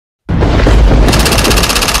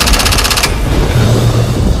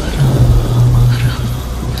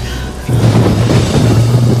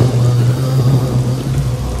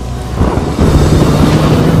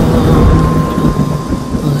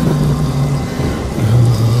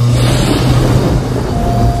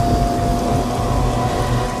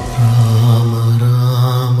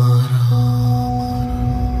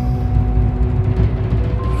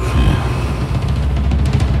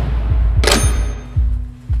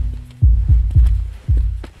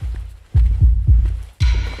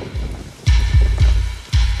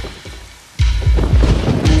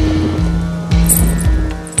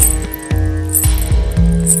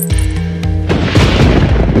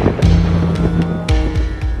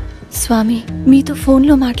స్వామి, మీతో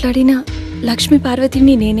ఫోన్లో మాట్లాడిన లక్ష్మీ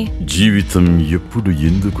పార్వతిని నేనే. జీవితం ఎప్పుడు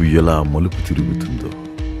ఎందుకు ఎలా మలుపు తిరుగుతుందో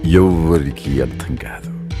ఎవ్వరికి అర్థం కాదు.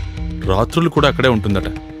 రాత్రులు కూడా అక్కడే ఉంటుందట.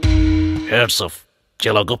 హ్యాట్స్ ఆఫ్,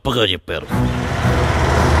 చాలా గొప్పగా చెప్పారు.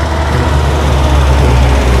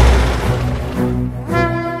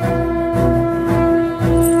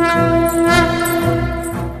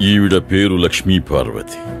 ఈవిడ పేరు లక్ష్మీ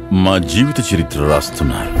పార్వతి. మా జీవిత చరిత్ర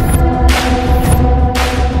రాస్తున్నారు.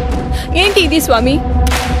 ఏంటి ఇది స్వామి?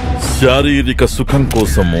 శారీరక సుఖం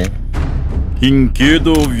కోసమో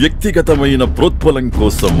ఇంకేదో వ్యక్తిగతమైన ప్రోత్బలం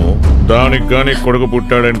కోసమో దానికి గాని కొడుకు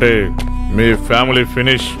పుట్టాడంటే మీ ఫ్యామిలీ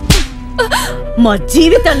ఫినిష్. మా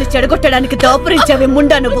జీవితాన్ని చెడగొట్టడానికి దాపురించావే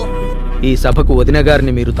ముండా నువ్వు. ఈ సభకు వదిన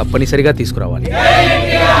గారిని మీరు తప్పనిసరిగా తీసుకురావాలి.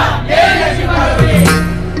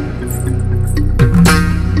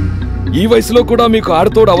 ఈ వయసులో కూడా మీకు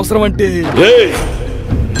ఆడతోడు అవసరం అంటే?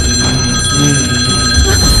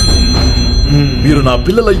 మీరు నా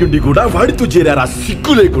పిల్లలయ్యుండి కూడా వాడితో చేరారా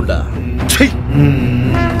సిగ్గు లేకుండా?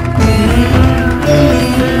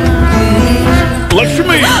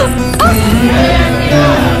 లక్ష్మి,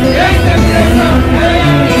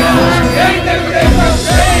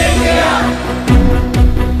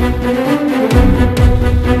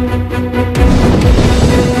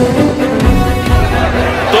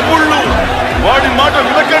 తమ్ముళ్ళు వాడి మాట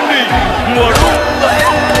వినకండి. వాడు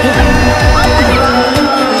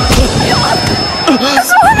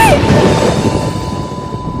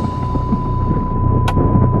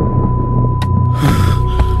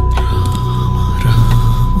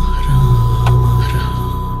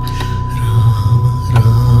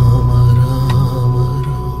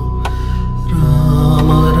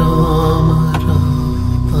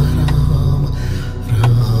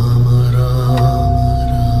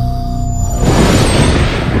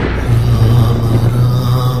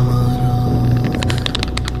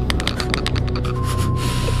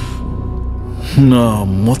నా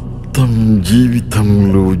మొత్తం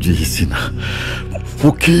జీవితంలో చేసిన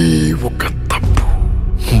ఒకే ఒక తప్పు,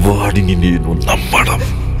 వాడిని నేను నమ్మడం.